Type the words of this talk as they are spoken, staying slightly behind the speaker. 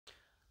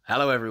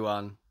Hello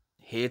everyone,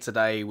 here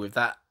today with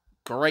that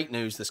great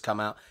news that's come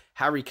out.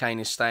 Harry Kane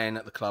is staying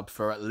at the club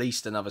for at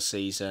least another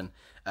season,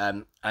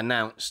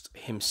 announced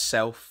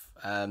himself,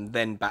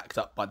 then backed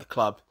up by the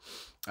club.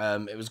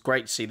 It was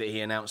great to see that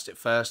he announced it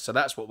first, so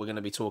that's what we're going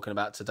to be talking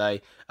about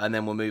today, and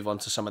then we'll move on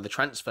to some of the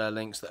transfer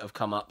links that have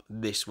come up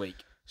this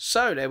week.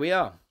 So there we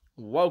are.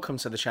 Welcome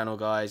to the channel,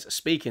 guys.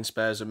 Speaking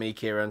Spurs with me,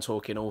 Kieran,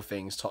 talking all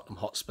things Tottenham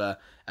Hotspur.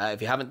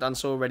 If you haven't done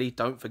so already,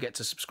 don't forget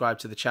to subscribe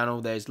to the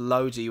channel. There's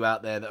loads of you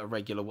out there that are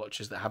regular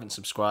watchers that haven't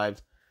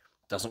subscribed.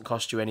 Doesn't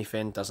cost you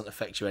anything, doesn't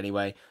affect you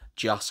anyway.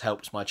 Just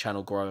helps my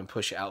channel grow and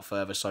push it out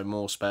further so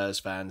more Spurs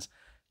fans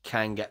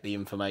can get the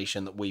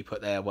information that we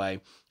put their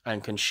way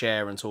and can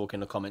share and talk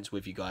in the comments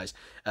with you guys.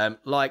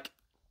 Like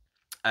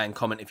and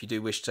comment if you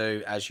do wish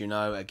to. As you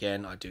know,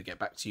 again, I do get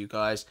back to you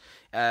guys.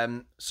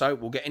 So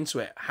we'll get into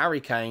it. Harry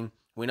Kane,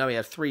 we know he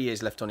had 3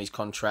 years left on his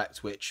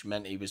contract, which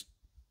meant he was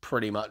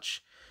pretty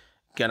much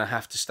going to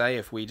have to stay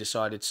if we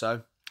decided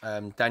so.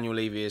 Daniel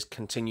Levy has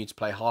continued to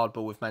play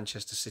hardball with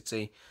Manchester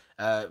City.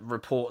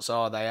 Reports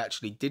are they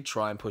actually did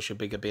try and push a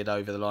bigger bid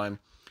over the line.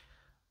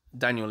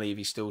 Daniel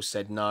Levy still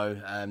said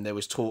no. There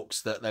was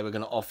talks that they were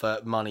going to offer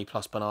money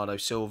plus Bernardo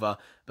Silva,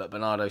 but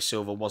Bernardo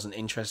Silva wasn't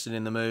interested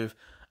in the move.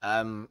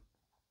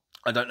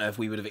 I don't know if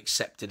we would have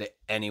accepted it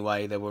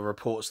anyway. There were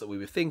reports that we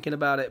were thinking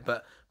about it,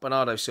 but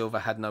Bernardo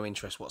Silva had no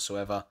interest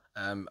whatsoever,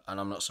 and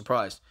I'm not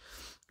surprised.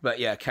 But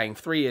yeah, Kane,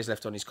 3 years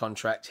left on his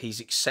contract. He's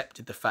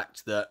accepted the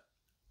fact that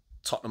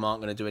Tottenham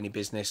aren't going to do any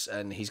business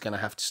and he's going to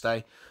have to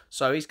stay.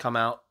 So he's come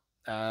out,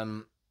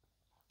 been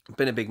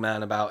a big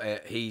man about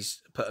it.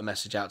 He's put a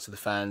message out to the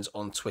fans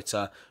on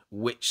Twitter,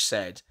 which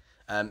said,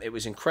 it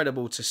was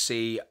incredible to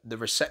see the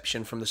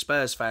reception from the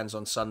Spurs fans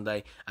on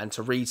Sunday and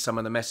to read some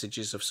of the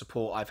messages of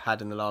support I've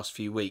had in the last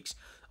few weeks.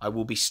 I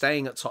will be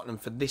staying at Tottenham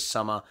for this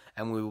summer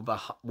and we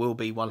will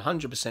be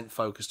 100%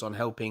 focused on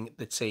helping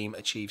the team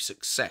achieve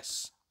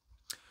success.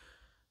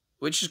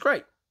 Which is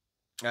great.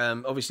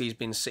 Obviously, he's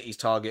been City's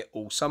target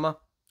all summer.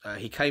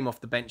 He came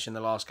off the bench in the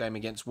last game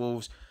against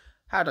Wolves.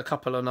 Had a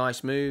couple of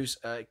nice moves.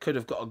 Could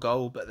have got a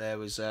goal, but there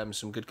was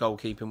some good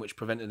goalkeeping which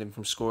prevented him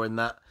from scoring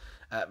that.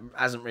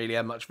 Hasn't really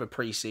had much of a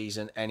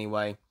pre-season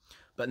anyway,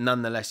 but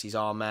nonetheless, he's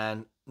our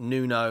man.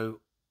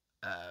 Nuno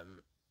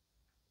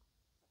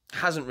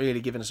hasn't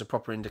really given us a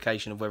proper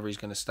indication of whether he's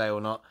going to stay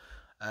or not.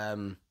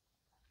 And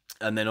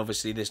then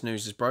obviously this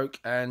news is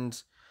broke,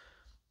 and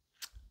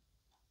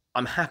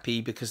I'm happy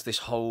because this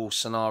whole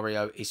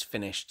scenario is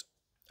finished.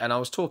 And I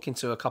was talking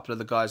to a couple of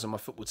the guys on my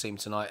football team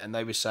tonight, and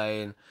they were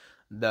saying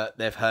that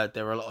they've heard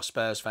there were a lot of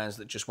Spurs fans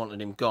that just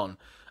wanted him gone.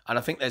 And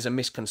I think there's a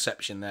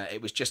misconception there.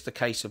 It was just the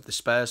case of the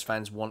Spurs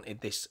fans wanted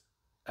this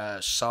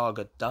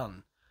saga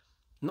done.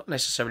 Not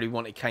necessarily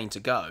wanted Kane to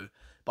go,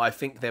 but I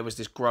think there was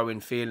this growing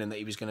feeling that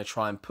he was going to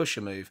try and push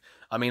a move.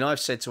 I mean, I've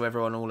said to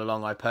everyone all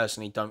along, I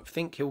personally don't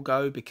think he'll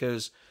go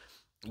because,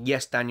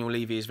 yes, Daniel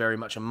Levy is very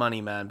much a money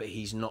man, but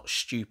he's not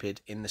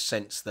stupid in the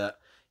sense that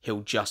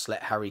he'll just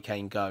let Harry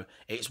Kane go.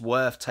 It's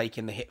worth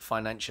taking the hit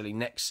financially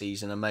next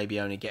season and maybe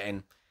only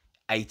getting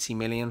 80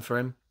 million for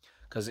him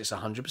because it's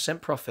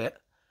 100% profit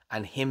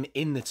and him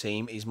in the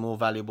team is more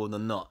valuable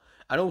than not.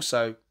 And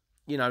also,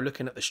 you know,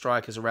 looking at the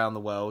strikers around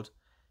the world,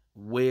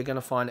 we're going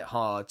to find it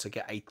hard to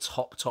get a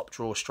top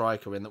draw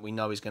striker in that we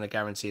know is going to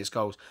guarantee us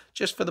goals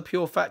just for the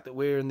pure fact that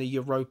we're in the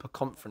Europa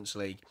Conference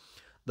League.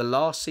 The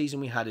last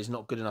season we had is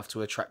not good enough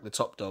to attract the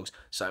top dogs,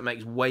 so it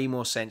makes way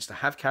more sense to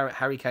have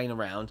Harry Kane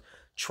around,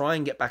 try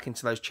and get back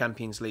into those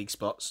Champions League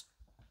spots,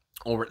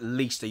 or at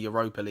least a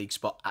Europa League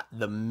spot at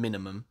the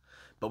minimum.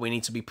 But we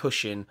need to be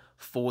pushing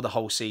for the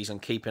whole season,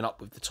 keeping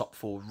up with the top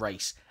four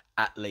race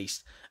at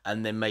least,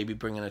 and then maybe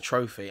bringing a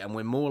trophy. And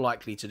we're more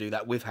likely to do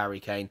that with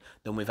Harry Kane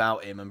than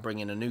without him, and bring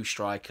in a new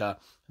striker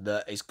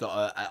that has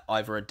got to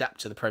either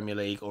adapt to the Premier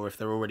League, or if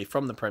they're already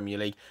from the Premier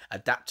League,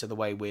 adapt to the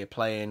way we're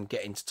playing,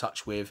 get into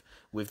touch with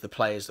the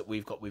players that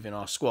we've got within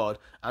our squad.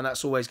 And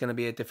that's always going to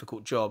be a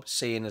difficult job,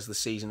 seeing as the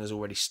season has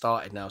already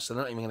started now. So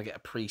they're not even going to get a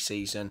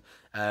pre-season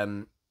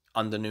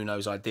under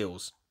Nuno's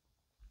ideals.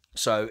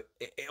 So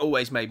it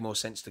always made more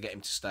sense to get him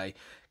to stay.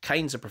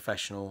 Kane's a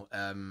professional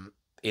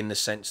in the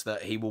sense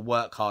that he will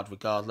work hard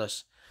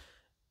regardless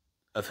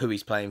of who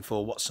he's playing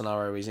for, what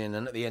scenario he's in.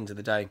 And at the end of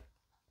the day,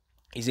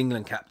 he's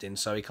England captain,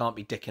 so he can't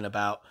be dicking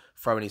about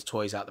throwing his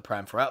toys out the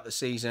pram throughout the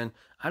season.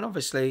 And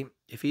obviously,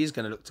 if he is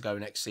going to look to go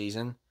next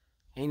season,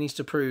 he needs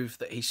to prove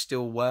that he's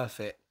still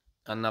worth it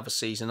another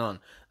season on.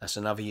 That's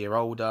another year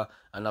older,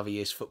 another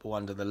year's football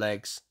under the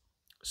legs.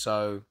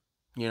 So,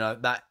 you know,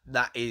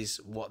 that is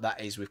what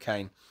that is with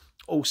Kane.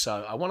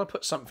 Also, I want to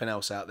put something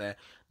else out there.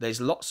 There's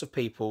lots of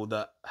people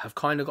that have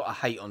kind of got a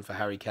hate on for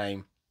Harry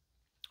Kane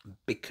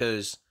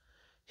because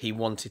he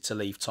wanted to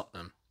leave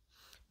Tottenham.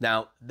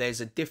 Now, there's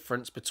a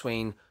difference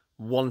between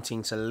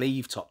wanting to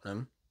leave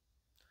Tottenham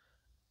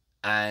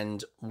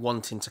and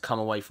wanting to come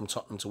away from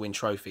Tottenham to win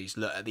trophies.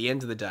 Look, at the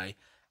end of the day,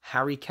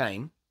 Harry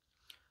Kane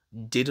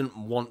didn't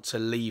want to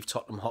leave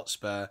Tottenham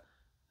Hotspur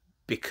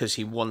because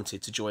he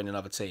wanted to join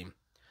another team.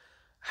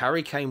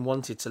 Harry Kane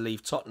wanted to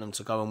leave Tottenham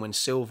to go and win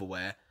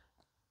silverware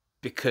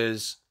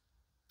because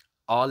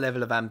Our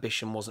level of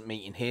ambition wasn't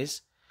meeting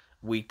his.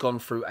 We'd gone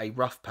through a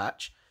rough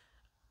patch.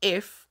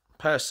 If,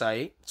 per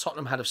se,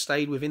 Tottenham had have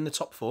stayed within the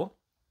top four,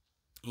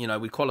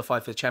 we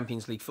qualified for the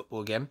Champions League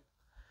football again,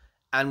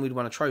 and we'd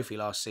won a trophy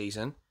last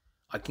season,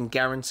 I can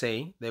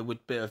guarantee there would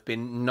have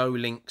been no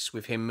links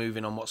with him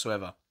moving on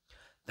whatsoever.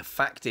 The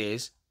fact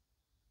is,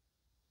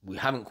 we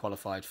haven't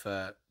qualified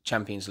for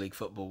Champions League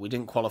football. We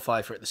didn't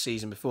qualify for it the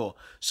season before.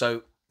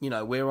 So,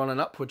 we're on an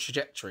upward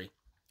trajectory.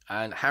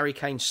 And Harry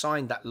Kane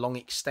signed that long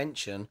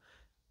extension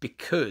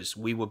because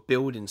we were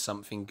building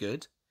something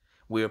good.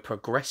 We were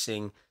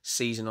progressing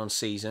season on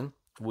season.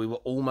 We were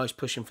almost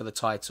pushing for the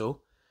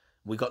title.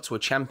 We got to a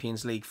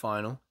Champions League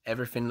final.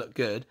 Everything looked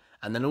good.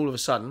 And then all of a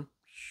sudden,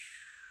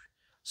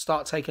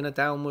 start taking a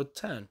downward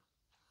turn.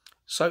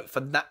 So for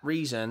that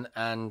reason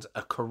and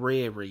a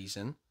career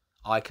reason,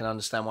 I can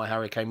understand why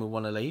Harry Kane would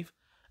want to leave.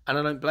 And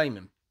I don't blame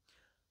him.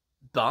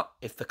 But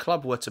if the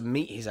club were to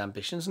meet his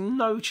ambitions,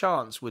 no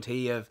chance would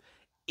he have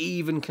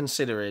even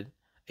considered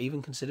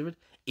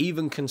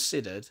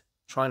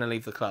trying to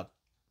leave the club.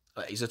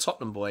 He's a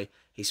Tottenham boy.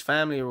 His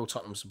family are all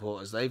Tottenham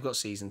supporters. They've got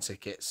season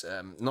tickets,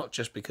 not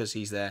just because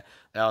he's there.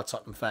 They are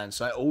Tottenham fans.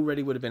 So it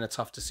already would have been a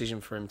tough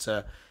decision for him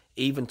to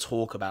even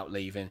talk about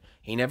leaving.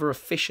 He never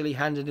officially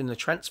handed in the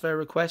transfer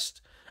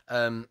request.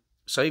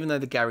 So even though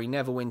the Gary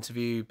Neville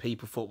interview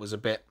people thought was a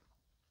bit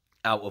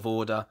out of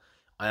order,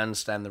 I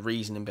understand the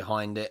reasoning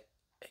behind it.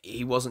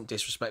 He wasn't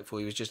disrespectful.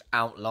 He was just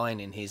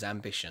outlining his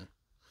ambition.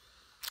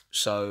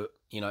 So,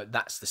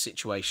 that's the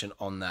situation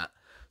on that.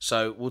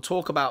 So we'll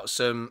talk about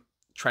some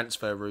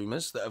transfer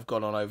rumours that have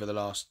gone on over the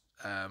last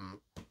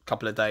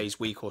couple of days,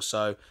 week or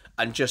so,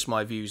 and just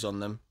my views on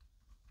them.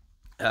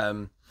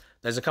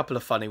 There's a couple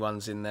of funny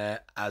ones in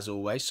there, as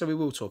always, so we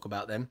will talk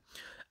about them.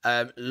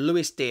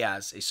 Luis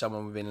Diaz is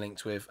someone we've been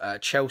linked with.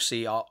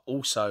 Chelsea are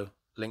also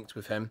linked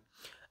with him.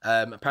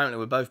 Apparently,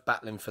 we're both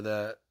battling for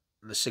the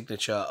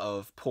signature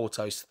of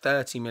Porto's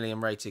 30 million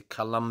rated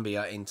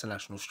Colombia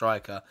international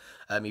striker.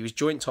 He was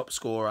joint top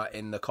scorer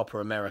in the Copa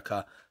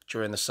America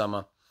during the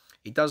summer.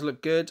 He does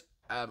look good.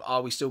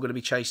 Are we still going to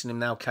be chasing him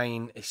now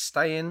Kane is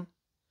staying?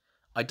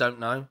 I don't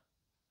know.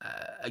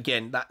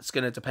 Again, that's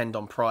going to depend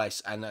on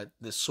price and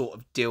the sort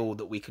of deal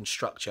that we can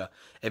structure.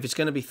 If it's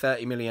going to be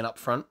 30 million up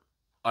front,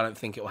 I don't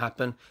think it will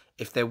happen.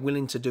 If they're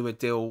willing to do a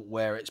deal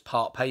where it's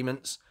part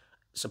payments,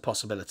 it's a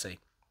possibility.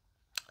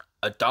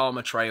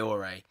 Adama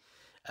Traore.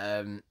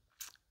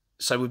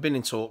 So we've been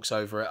in talks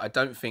over it. I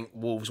don't think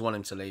Wolves want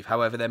him to leave.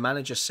 However, their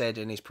manager said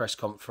in his press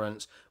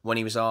conference when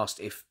he was asked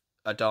if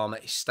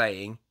Adama is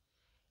staying,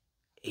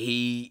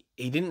 he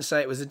didn't say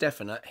it was a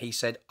definite. He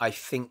said, I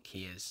think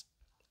he is.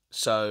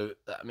 So,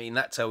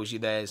 that tells you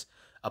there's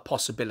a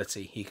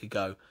possibility he could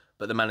go.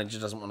 But the manager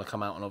doesn't want to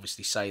come out and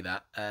obviously say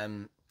that.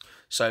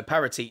 So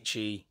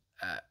Paratici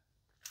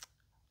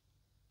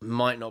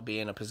might not be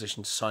in a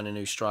position to sign a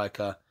new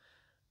striker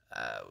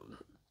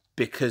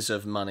because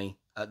of money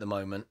at the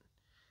moment.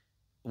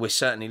 We're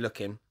certainly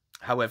looking.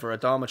 However,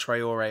 Adama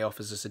Traore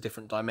offers us a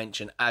different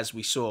dimension, as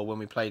we saw when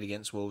we played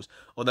against Wolves.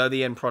 Although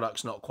the end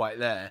product's not quite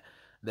there,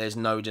 there's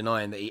no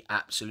denying that he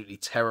absolutely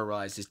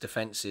terrorised his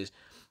defences.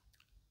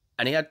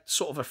 And he had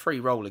sort of a free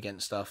role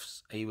against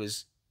us. He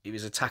was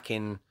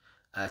attacking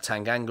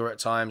Tanganga at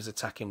times,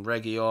 attacking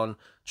Reguilon,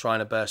 trying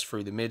to burst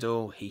through the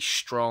middle. He's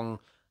strong.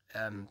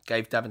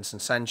 Gave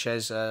Davinson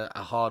Sanchez a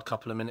hard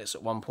couple of minutes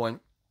at one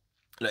point.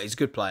 Look, he's a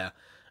good player.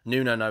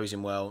 Nuno knows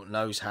him well,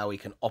 knows how he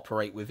can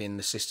operate within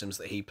the systems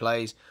that he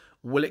plays.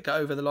 Will it go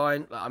over the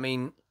line? I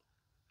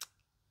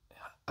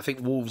think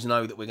Wolves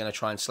know that we're going to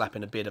try and slap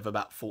in a bid of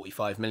about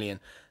 45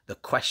 million. The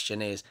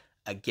question is,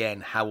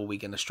 again, how are we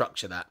going to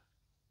structure that?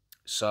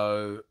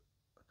 So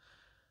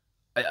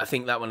I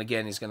think that one,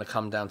 again, is going to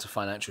come down to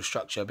financial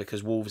structure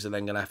because Wolves are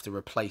then going to have to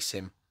replace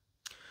him.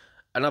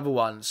 Another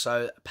one,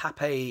 so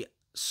Pape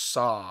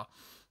Sarr.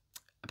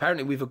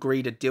 Apparently, we've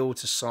agreed a deal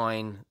to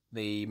sign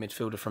the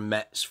midfielder from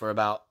Metz for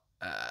about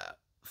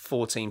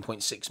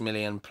 14.6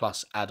 million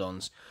plus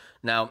add-ons.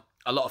 Now,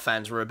 a lot of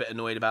fans were a bit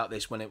annoyed about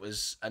this when it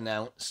was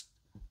announced.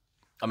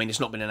 It's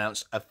not been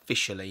announced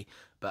officially,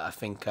 but I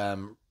think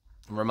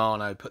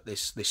Romano put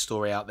this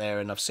story out there,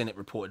 and I've seen it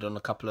reported on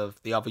a couple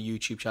of the other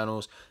YouTube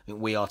channels. I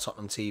think We Are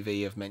Tottenham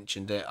TV have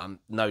mentioned it.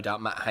 No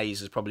doubt Matt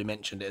Hayes has probably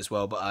mentioned it as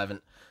well, but I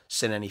haven't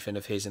seen anything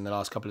of his in the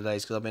last couple of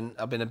days because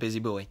I've been a busy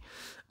boy.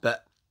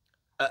 But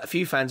a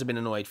few fans have been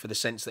annoyed for the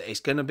sense that it's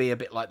going to be a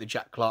bit like the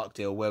Jack Clark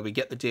deal, where we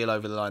get the deal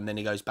over the line, then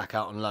he goes back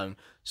out on loan.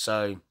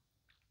 So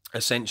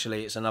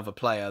essentially, it's another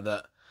player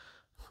that,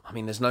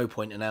 there's no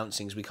point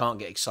announcing because we can't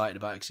get excited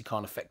about it because he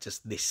can't affect us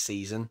this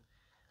season.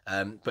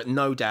 But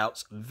no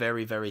doubts,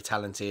 very, very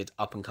talented,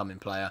 up-and-coming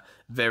player,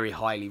 very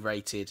highly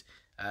rated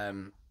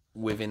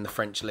within the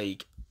French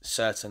league,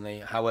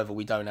 certainly. However,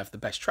 we don't have the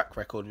best track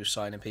record with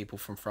signing people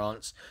from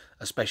France,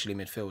 especially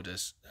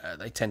midfielders.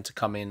 They tend to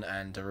come in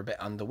and are a bit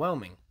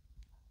underwhelming.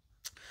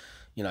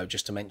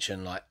 Just to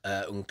mention like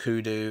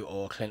Nkudu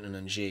or Clinton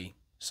and G.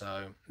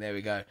 So there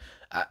we go.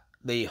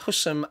 The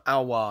Houssam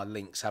Aouar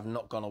links have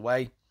not gone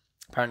away.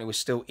 Apparently, we're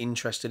still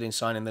interested in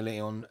signing the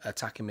Lyon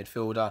attacking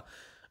midfielder.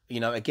 You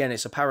know, again,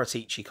 it's a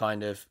Paratici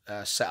kind of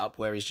setup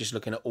where he's just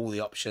looking at all the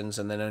options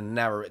and then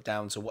narrow it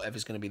down to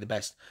whatever's going to be the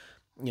best,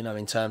 you know,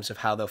 in terms of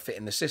how they'll fit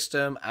in the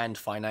system and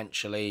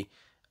financially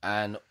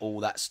and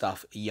all that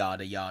stuff,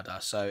 yada yada.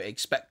 So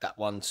expect that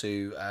one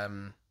to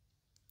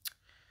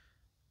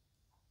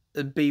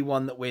be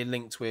one that we're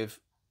linked with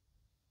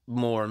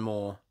more and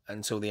more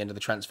until the end of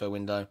the transfer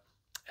window.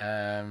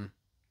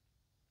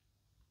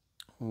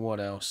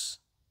 What else?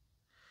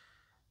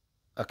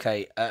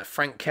 Okay,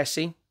 Frank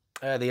Kessie,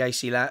 the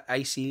AC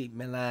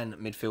Milan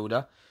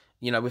midfielder.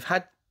 You know, we've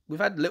had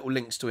little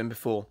links to him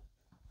before,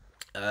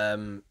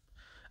 and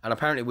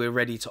apparently we're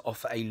ready to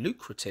offer a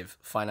lucrative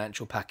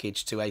financial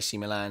package to AC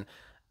Milan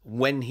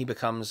when he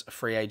becomes a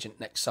free agent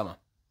next summer.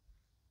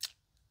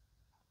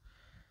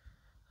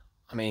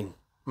 I mean,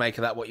 make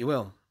of that what you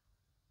will.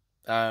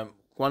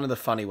 One of the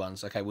funny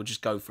ones. Okay, we'll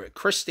just go for it.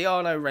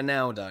 Cristiano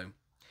Ronaldo.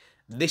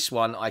 This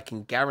one I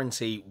can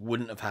guarantee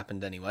wouldn't have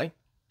happened anyway.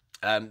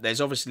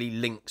 There's obviously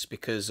links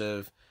because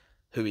of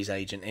who his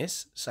agent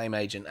is. Same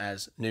agent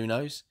as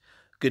Nuno's.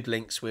 Good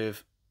links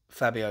with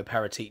Fabio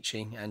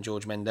Paratici and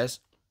George Mendes.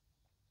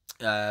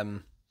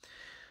 So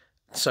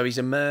he's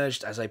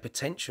emerged as a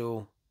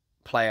potential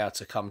player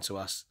to come to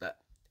us. That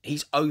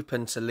he's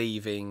open to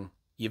leaving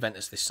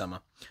Juventus this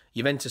summer.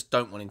 Juventus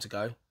don't want him to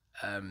go.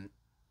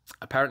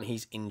 Apparently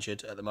he's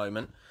injured at the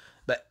moment.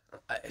 But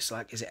it's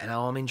like, is it an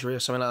arm injury or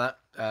something like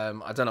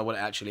that? I don't know what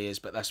it actually is,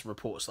 but that's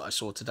reports that I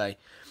saw today.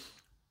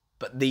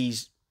 But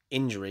these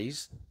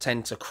injuries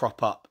tend to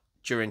crop up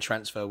during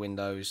transfer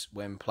windows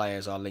when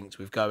players are linked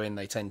with going.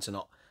 They tend to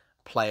not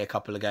play a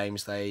couple of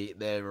games.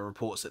 There are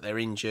reports that they're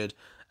injured,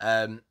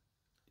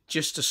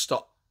 just to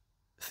stop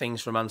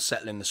things from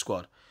unsettling the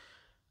squad.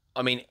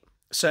 I mean,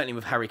 certainly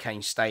with Harry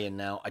Kane staying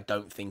now, I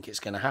don't think it's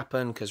going to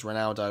happen because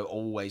Ronaldo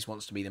always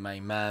wants to be the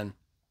main man.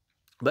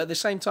 But at the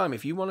same time,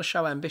 if you want to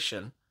show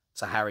ambition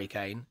to Harry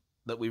Kane,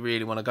 that we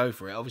really want to go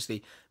for it.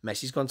 Obviously,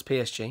 Messi's gone to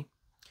PSG.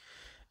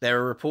 There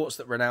are reports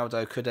that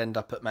Ronaldo could end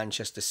up at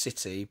Manchester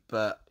City,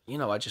 but, you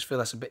know, I just feel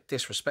that's a bit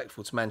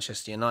disrespectful to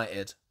Manchester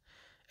United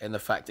in the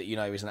fact that, you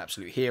know, he's an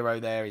absolute hero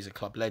there. He's a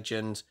club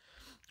legend.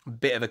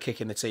 Bit of a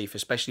kick in the teeth,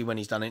 especially when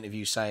he's done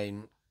interviews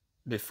saying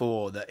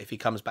before that if he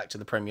comes back to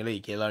the Premier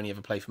League, he'll only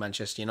ever play for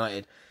Manchester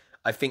United.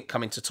 I think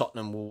coming to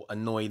Tottenham will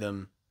annoy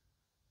them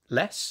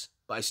less,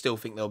 but I still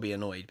think they'll be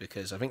annoyed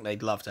because I think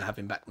they'd love to have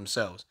him back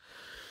themselves.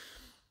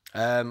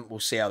 We'll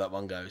see how that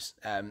one goes.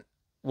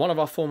 One of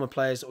our former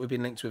players that we've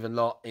been linked with a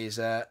lot is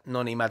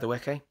Noni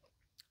Madueke.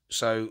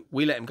 So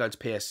we let him go to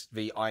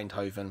PSV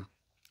Eindhoven.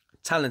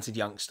 Talented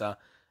youngster.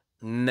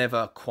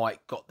 Never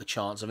quite got the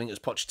chance. I think it was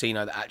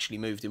Pochettino that actually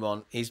moved him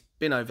on. He's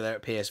been over there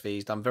at PSV.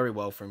 He's done very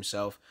well for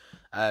himself.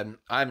 I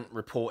haven't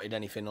reported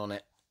anything on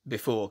it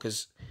before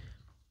because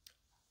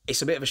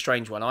it's a bit of a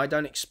strange one. I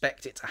don't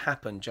expect it to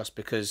happen just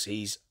because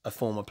he's a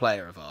former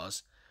player of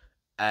ours.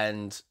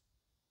 And,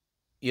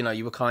 you know,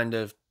 you were kind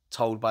of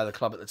told by the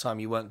club at the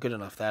time you weren't good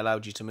enough. They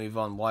allowed you to move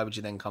on. Why would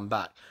you then come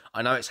back?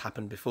 I know it's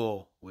happened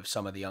before with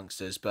some of the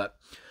youngsters, but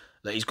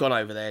look, he's gone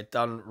over there,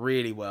 done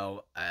really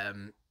well.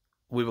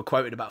 We were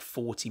quoted about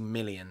 40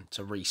 million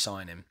to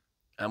re-sign him,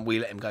 and we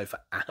let him go for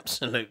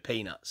absolute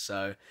peanuts.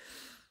 So,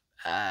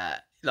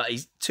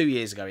 he's 2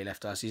 years ago he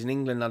left us. He's an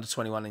England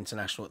under-21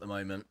 international at the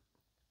moment.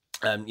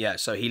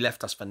 So he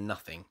left us for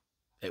nothing.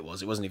 It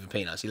wasn't even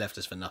peanuts. He left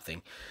us for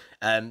nothing.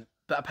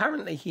 But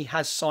apparently he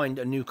has signed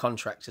a new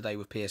contract today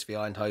with PSV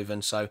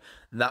Eindhoven, so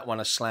that one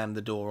has slammed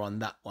the door on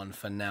that one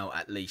for now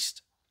at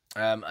least.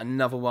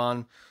 Another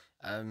one,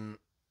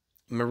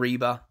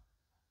 Mariba.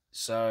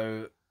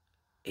 So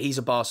he's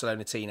a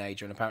Barcelona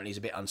teenager and apparently he's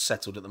a bit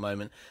unsettled at the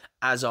moment,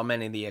 as are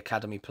many of the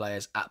academy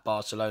players at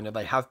Barcelona.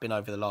 They have been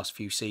over the last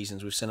few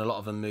seasons. We've seen a lot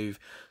of them move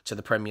to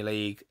the Premier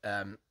League,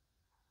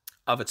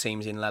 other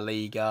teams in La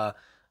Liga,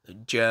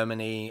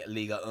 Germany,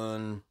 Liga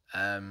 1,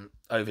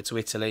 over to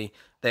Italy.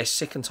 They're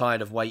sick and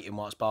tired of waiting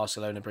whilst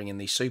Barcelona bring in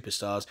these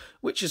superstars,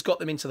 which has got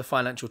them into the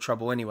financial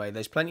trouble anyway.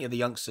 There's plenty of the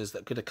youngsters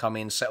that could have come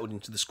in, settled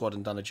into the squad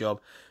and done a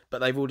job, but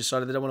they've all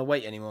decided they don't want to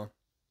wait anymore.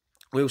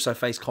 We also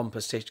face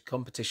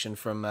competition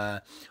from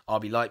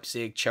RB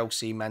Leipzig,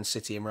 Chelsea, Man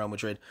City and Real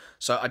Madrid.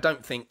 So I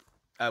don't think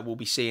we'll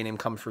be seeing him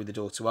come through the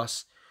door to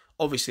us.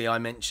 Obviously, I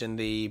mentioned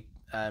the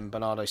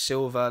Bernardo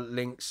Silva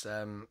links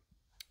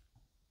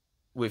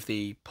with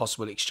the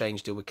possible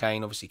exchange deal with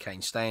Kane. Obviously,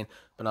 Kane staying.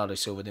 Bernardo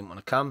Silva didn't want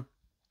to come.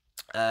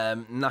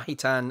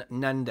 Nahitan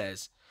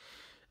Nandez.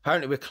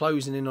 Apparently, we're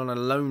closing in on a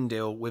loan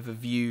deal with a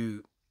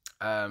view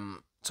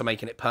to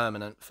making it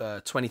permanent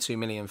for 22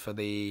 million for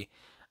the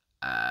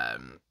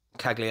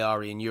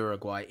Cagliari in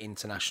Uruguay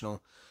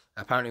international.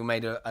 Apparently, we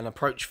made an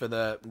approach for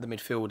the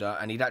midfielder,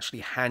 and he'd actually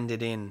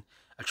handed in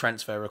a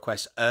transfer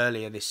request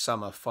earlier this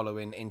summer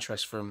following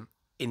interest from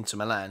Inter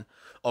Milan.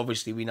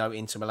 Obviously, we know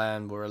Inter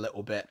Milan were a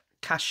little bit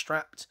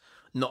cash-strapped.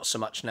 Not so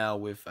much now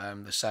with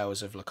the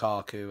sales of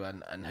Lukaku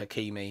and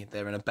Hakimi.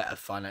 They're in a better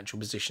financial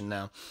position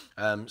now.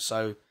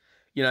 So,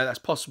 you know, that's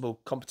possible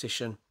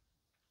competition.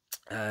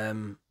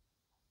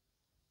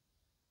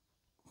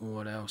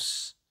 What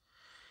else?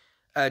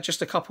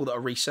 Just a couple that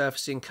are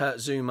resurfacing. Kurt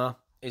Zouma,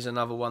 is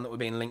another one that we're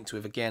being linked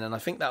with again, and I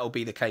think that will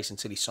be the case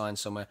until he signs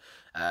somewhere.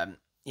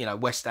 You know,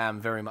 West Ham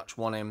very much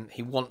want him.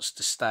 He wants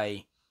to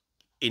stay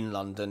in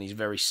London. He's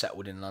very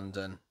settled in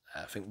London.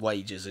 I think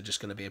wages are just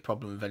going to be a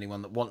problem with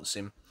anyone that wants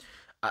him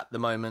at the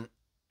moment.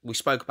 We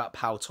spoke about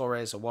Pau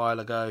Torres a while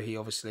ago. He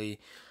obviously,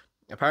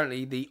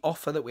 apparently the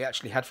offer that we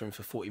actually had for him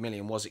for 40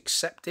 million was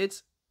accepted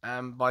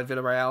by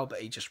Villarreal,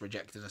 but he just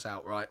rejected us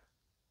outright.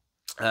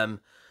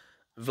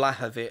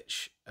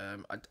 Vlahovic,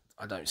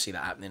 I don't see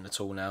that happening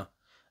at all now.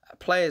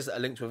 Players that are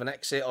linked with an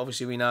exit,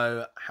 obviously we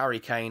know Harry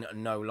Kane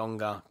no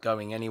longer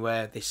going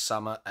anywhere this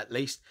summer at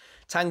least.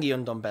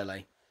 Tanguy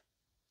Ndombele.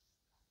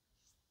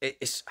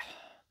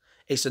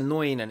 It's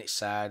annoying and it's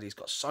sad. He's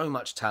got so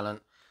much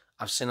talent.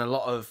 I've seen a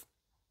lot of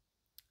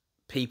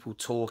people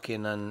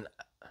talking and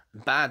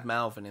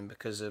bad-mouthing him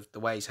because of the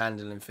way he's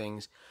handling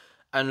things.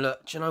 And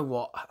look, do you know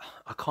what?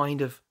 I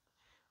kind of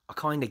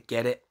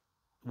get it,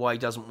 why he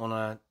doesn't want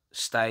to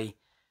stay.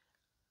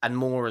 And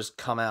more has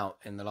come out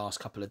in the last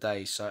couple of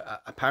days. So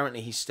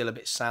apparently he's still a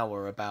bit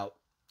sour about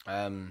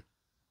the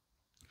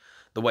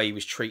way he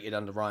was treated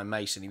under Ryan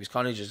Mason. He was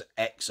kind of just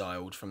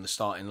exiled from the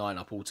starting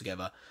lineup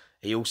altogether.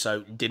 He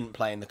also didn't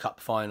play in the cup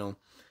final.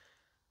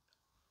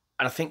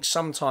 And I think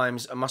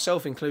sometimes, and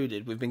myself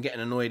included, we've been getting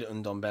annoyed at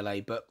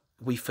Ndombele, but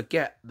we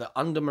forget that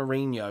under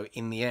Mourinho,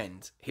 in the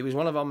end, he was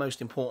one of our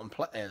most important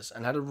players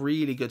and had a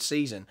really good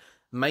season.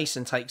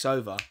 Mason takes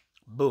over,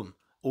 boom,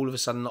 all of a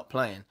sudden not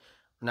playing.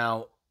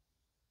 Now,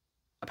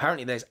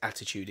 apparently there's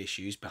attitude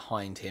issues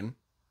behind him.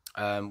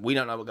 We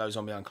don't know what goes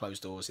on behind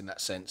closed doors in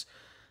that sense.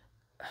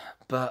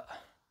 But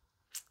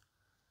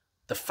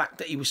the fact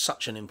that he was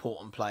such an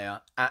important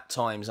player at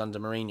times under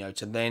Mourinho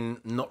to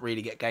then not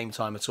really get game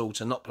time at all,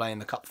 to not play in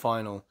the cup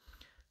final,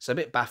 it's a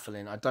bit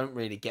baffling. I don't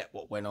really get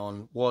what went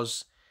on.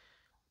 Was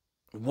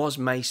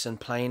Mason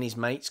playing his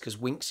mates? Because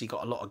Winksy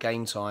got a lot of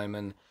game time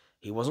and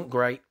he wasn't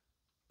great.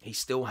 He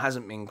still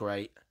hasn't been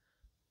great.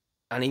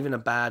 And even a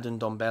bad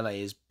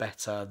Ndombele is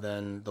better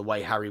than the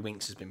way Harry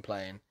Winks has been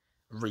playing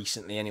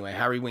recently anyway.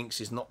 Harry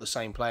Winks is not the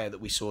same player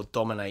that we saw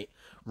dominate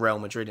Real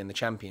Madrid in the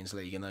Champions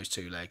League in those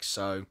two legs.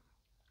 So,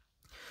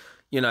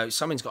 you know,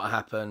 something's got to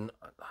happen.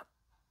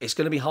 It's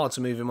going to be hard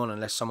to move him on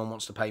unless someone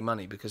wants to pay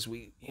money, because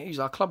he's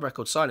our club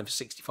record signing for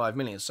 65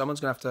 million. Someone's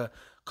going to have to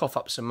cough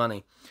up some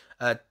money.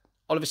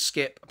 Oliver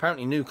Skipp,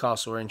 apparently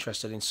Newcastle are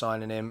interested in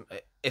signing him.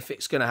 If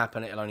it's going to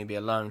happen, it'll only be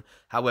a loan.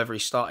 However, he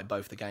started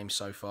both the games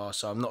so far,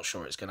 so I'm not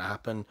sure it's going to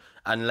happen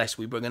unless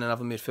we bring in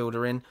another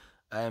midfielder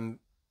in.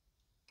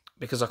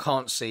 Because I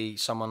can't see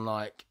someone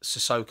like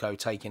Sissoko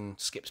taking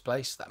Skipp's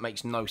place. That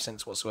makes no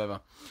sense whatsoever.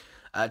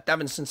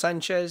 Davinson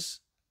Sanchez,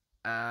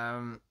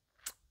 apparently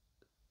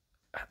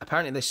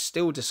there's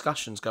still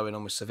discussions going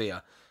on with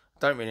Sevilla.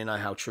 Don't really know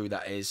how true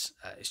that is.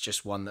 It's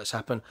just one that's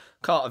happened.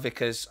 Carter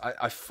Vickers,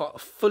 I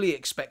fully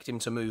expect him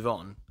to move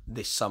on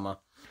this summer.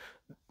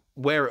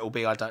 Where it'll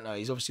be, I don't know.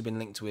 He's obviously been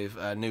linked with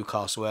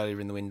Newcastle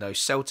earlier in the window.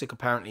 Celtic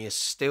apparently is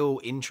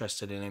still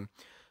interested in him.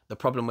 The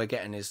problem we're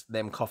getting is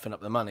them coughing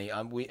up the money.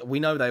 We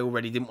know they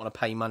already didn't want to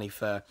pay money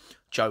for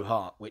Joe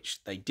Hart,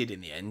 which they did in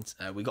the end.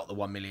 We got the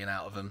 1 million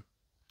out of them.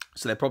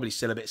 So they're probably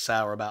still a bit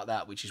sour about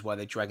that, which is why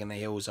they're dragging their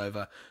heels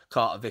over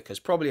Carter Vickers.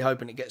 Probably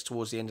hoping it gets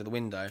towards the end of the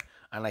window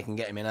and they can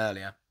get him in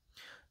earlier.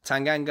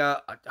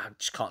 Tanganga, I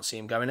just can't see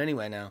him going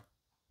anywhere now.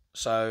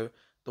 So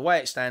the way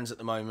it stands at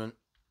the moment,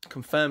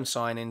 confirmed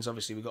signings.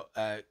 Obviously, we've got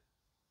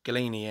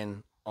Galini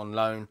in on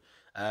loan.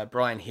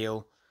 Brian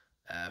Hill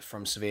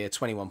from Sevilla,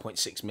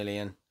 21.6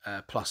 million,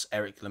 plus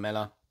Eric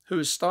Lamela, who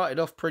has started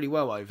off pretty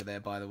well over there,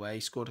 by the way.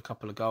 He scored a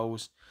couple of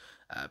goals,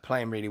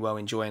 playing really well,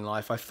 enjoying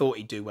life. I thought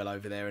he'd do well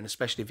over there, and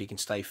especially if he can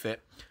stay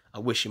fit. I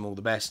wish him all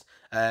the best.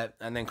 And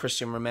then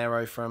Christian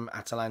Romero from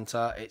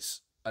Atalanta.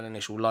 It's an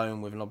initial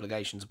loan with an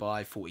obligation to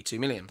buy, 42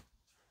 million.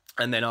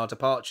 And then our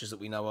departures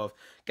that we know of.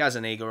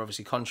 Gazzaniga,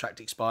 obviously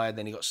contract expired,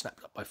 then he got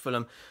snapped up by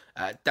Fulham.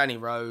 Danny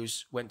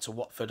Rose went to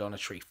Watford on a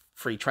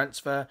free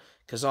transfer.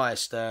 Keziah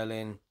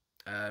Sterling,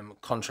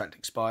 contract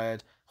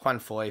expired. Juan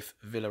Foyth,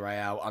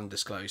 Villarreal,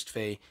 undisclosed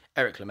fee.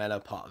 Eric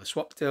Lamela, part of the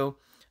swap deal.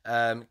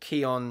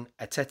 Keon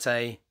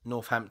Etete,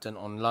 Northampton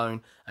on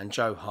loan. And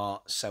Joe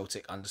Hart,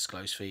 Celtic,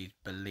 undisclosed fee,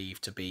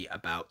 believed to be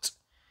about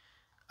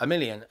 $1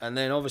 million. And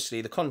then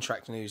obviously the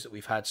contract news that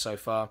we've had so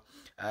far.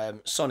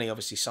 Sonny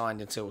obviously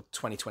signed until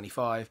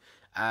 2025,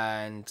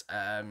 and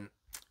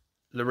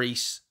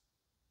Lloris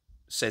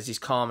says he's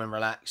calm and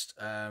relaxed,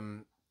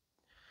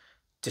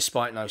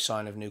 despite no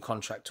sign of new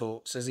contract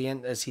talks, as he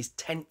enters his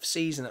 10th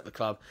season at the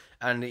club,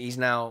 and he's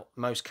now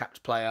most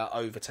capped player,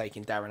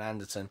 overtaking Darren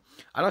Anderton.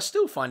 And I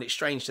still find it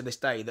strange to this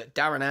day that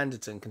Darren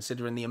Anderton,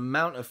 considering the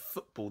amount of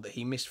football that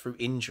he missed through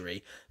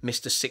injury,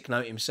 missed a sick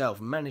note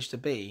himself, managed to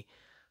be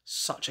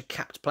such a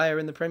capped player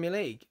in the Premier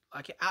League.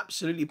 Like, it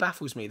absolutely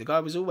baffles me. The guy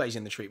was always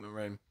in the treatment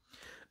room.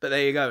 But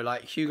there you go,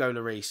 like Hugo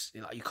Lloris,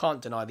 like, you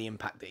can't deny the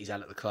impact that he's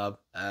had at the club.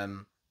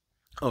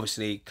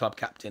 Obviously, club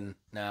captain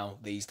now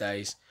these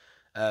days.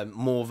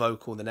 More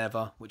vocal than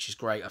ever, which is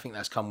great. I think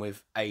that's come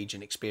with age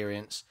and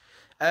experience.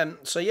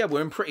 So yeah,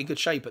 we're in pretty good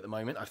shape at the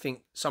moment. I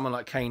think someone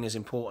like Kane is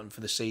important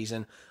for the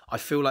season. I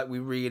feel like we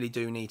really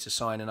do need to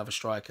sign another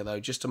striker though,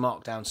 just to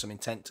mark down some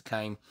intent to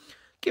Kane.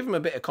 Give him a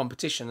bit of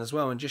competition as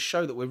well and just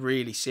show that we're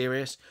really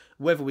serious.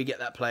 Whether we get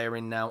that player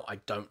in now, I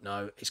don't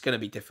know. It's going to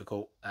be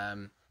difficult.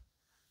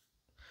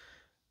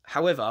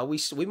 However,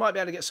 we might be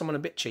able to get someone a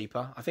bit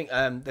cheaper. I think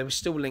there were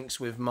still links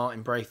with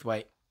Martin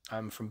Braithwaite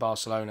from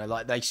Barcelona.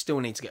 Like, they still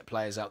need to get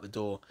players out the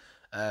door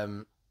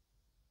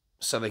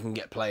so they can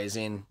get players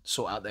in,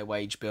 sort out their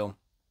wage bill.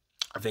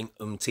 I think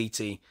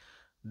Umtiti,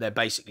 they're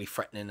basically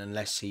threatening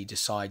unless he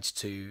decides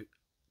to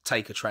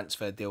take a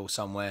transfer deal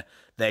somewhere,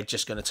 they're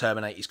just going to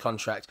terminate his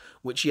contract,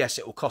 which, yes,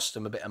 it will cost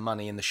him a bit of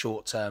money in the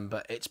short term,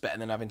 but it's better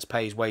than having to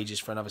pay his wages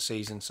for another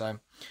season. So,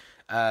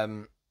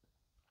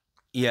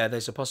 yeah,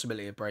 there's a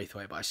possibility of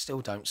Braithwaite, but I still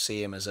don't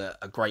see him as a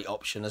great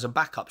option. As a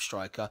backup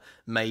striker,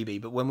 maybe,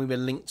 but when we were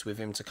linked with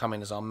him to come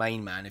in as our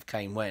main man if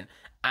Kane went,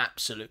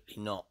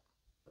 absolutely not.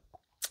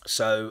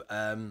 So,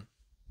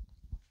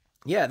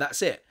 yeah,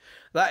 that's it.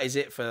 That is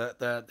it for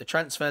the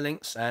transfer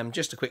links.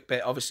 Just a quick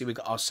bit. Obviously, we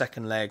got our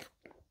second leg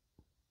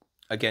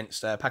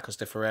against Pacos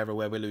de Ferreira,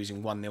 where we're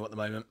losing 1-0 at the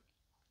moment.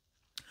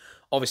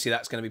 Obviously,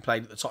 that's going to be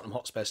played at the Tottenham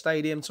Hotspur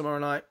Stadium tomorrow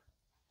night.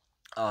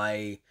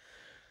 I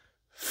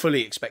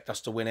fully expect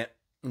us to win it.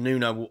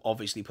 Nuno will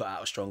obviously put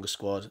out a stronger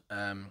squad.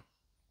 I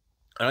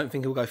don't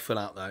think he'll go full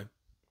out, though.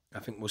 I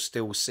think we'll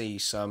still see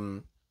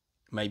some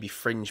maybe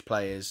fringe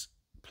players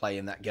play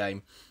in that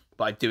game.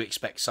 But I do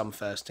expect some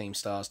first-team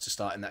stars to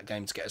start in that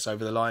game to get us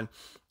over the line.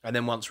 And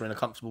then once we're in a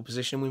comfortable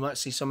position, we might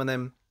see some of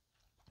them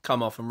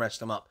come off and rest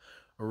them up,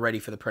 ready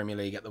for the Premier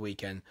League at the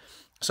weekend.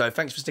 So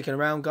thanks for sticking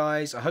around,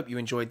 guys. I hope you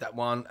enjoyed that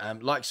one.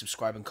 Like,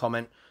 subscribe and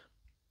comment.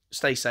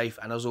 Stay safe,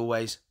 and as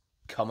always,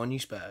 come on you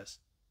Spurs.